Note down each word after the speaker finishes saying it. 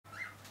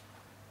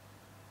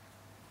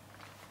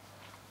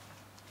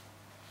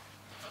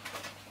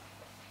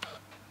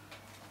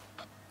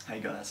Hey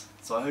guys,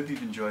 so I hope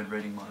you've enjoyed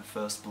reading my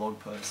first blog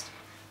post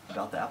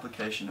about the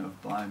application of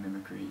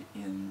biomimicry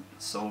in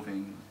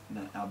solving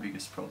our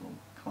biggest problem,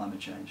 climate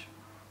change.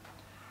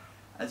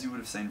 As you would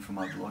have seen from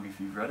my blog if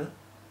you've read it,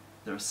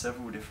 there are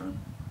several different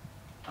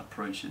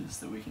approaches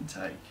that we can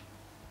take.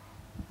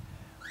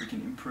 We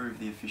can improve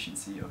the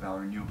efficiency of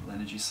our renewable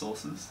energy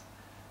sources,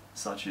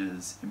 such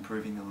as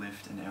improving the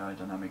lift and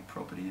aerodynamic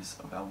properties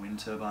of our wind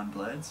turbine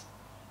blades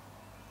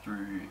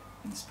through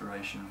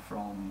inspiration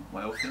from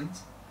whale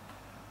fins,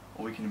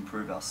 or we can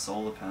improve our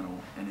solar panel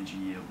energy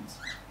yields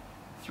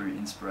through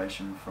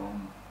inspiration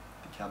from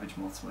the cabbage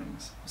moth's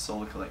wings,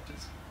 solar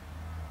collectors.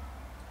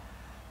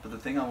 But the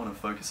thing I want to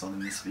focus on in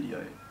this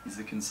video is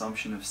the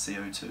consumption of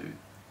CO2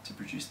 to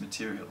produce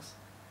materials,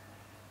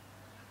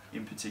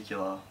 in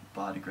particular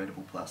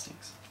biodegradable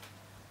plastics.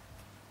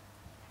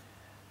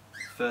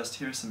 First,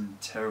 here are some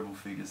terrible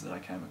figures that I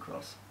came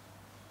across.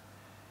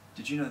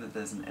 Did you know that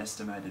there's an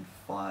estimated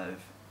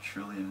 5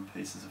 trillion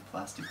pieces of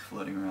plastic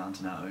floating around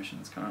in our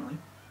oceans currently?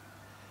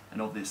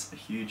 And of this, a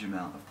huge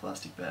amount of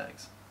plastic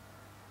bags.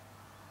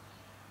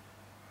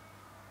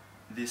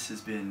 This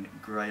has been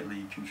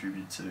greatly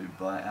contributed to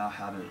by our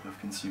habit of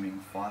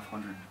consuming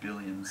 500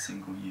 billion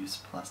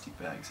single-use plastic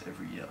bags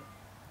every year.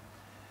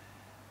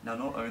 Now,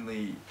 not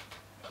only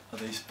are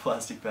these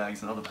plastic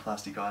bags and other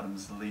plastic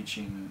items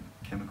leaching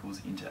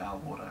chemicals into our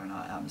water and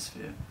our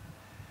atmosphere,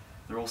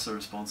 they're also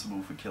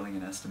responsible for killing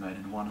an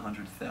estimated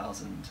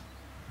 100,000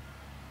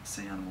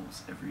 sea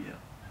animals every year.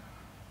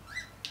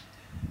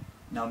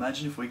 Now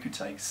imagine if we could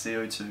take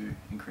CO2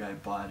 and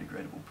create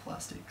biodegradable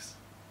plastics.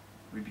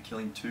 We'd be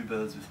killing 2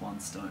 birds with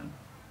 1 stone.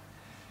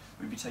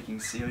 We'd be taking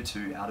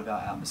CO2 out of our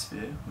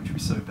atmosphere, which we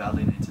so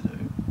badly need to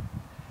do,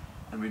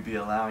 and we'd be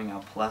allowing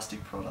our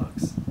plastic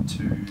products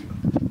to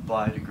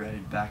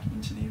biodegrade back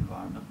into the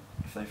environment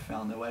if they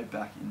found their way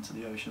back into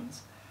the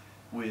oceans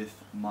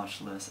with much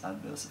less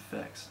adverse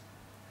effects.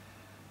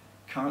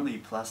 Currently,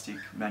 plastic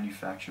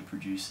manufacture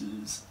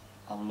produces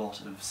a lot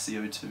of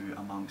CO2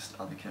 amongst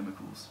other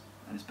chemicals,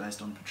 and is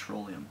based on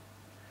petroleum.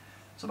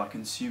 So by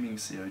consuming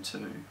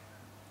CO2,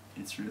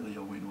 it's really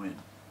a win-win.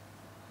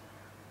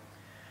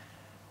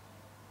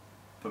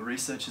 But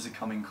researchers are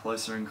coming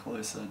closer and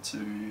closer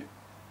to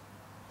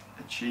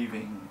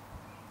achieving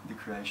the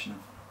creation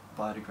of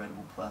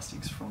biodegradable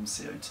plastics from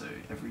CO2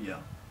 every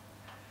year.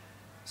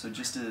 So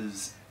just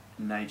as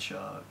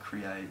nature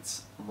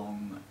creates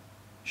long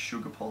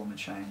sugar polymer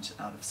chains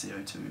out of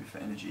CO2 for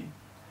energy,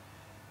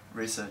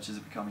 researchers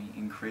are becoming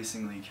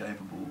increasingly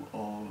capable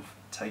of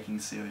taking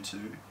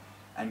CO2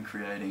 and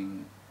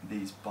creating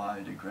these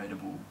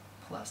biodegradable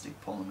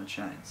plastic polymer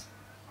chains.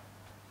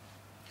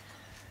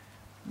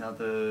 Now,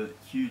 the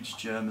huge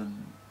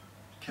German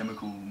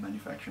chemical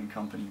manufacturing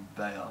company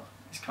Bayer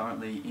is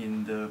currently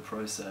in the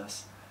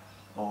process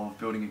of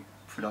building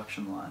a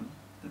production line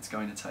that's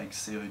going to take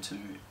CO2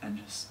 and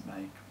just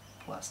make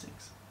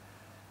plastics,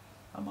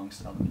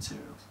 amongst other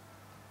materials.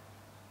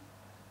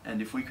 And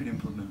if we could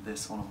implement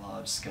this on a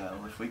large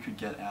scale, if we could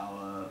get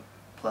our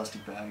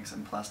plastic bags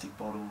and plastic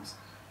bottles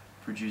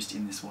produced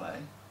in this way,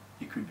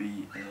 it could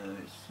be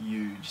a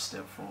huge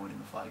step forward in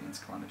the fight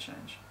against climate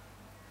change.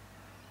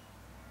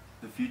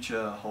 The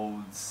future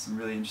holds some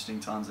really interesting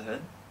times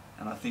ahead,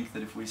 and I think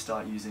that if we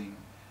start using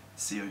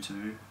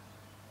CO2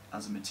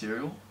 as a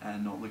material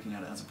and not looking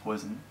at it as a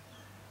poison,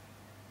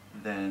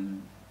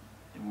 then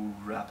it will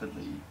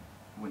rapidly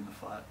win the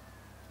fight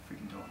if we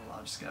can do it on a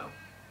large scale.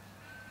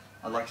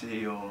 I'd like to hear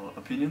your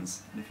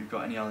opinions, and if you've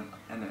got any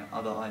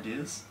other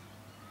ideas,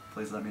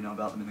 please let me know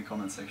about them in the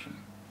comment section.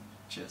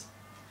 Cheers.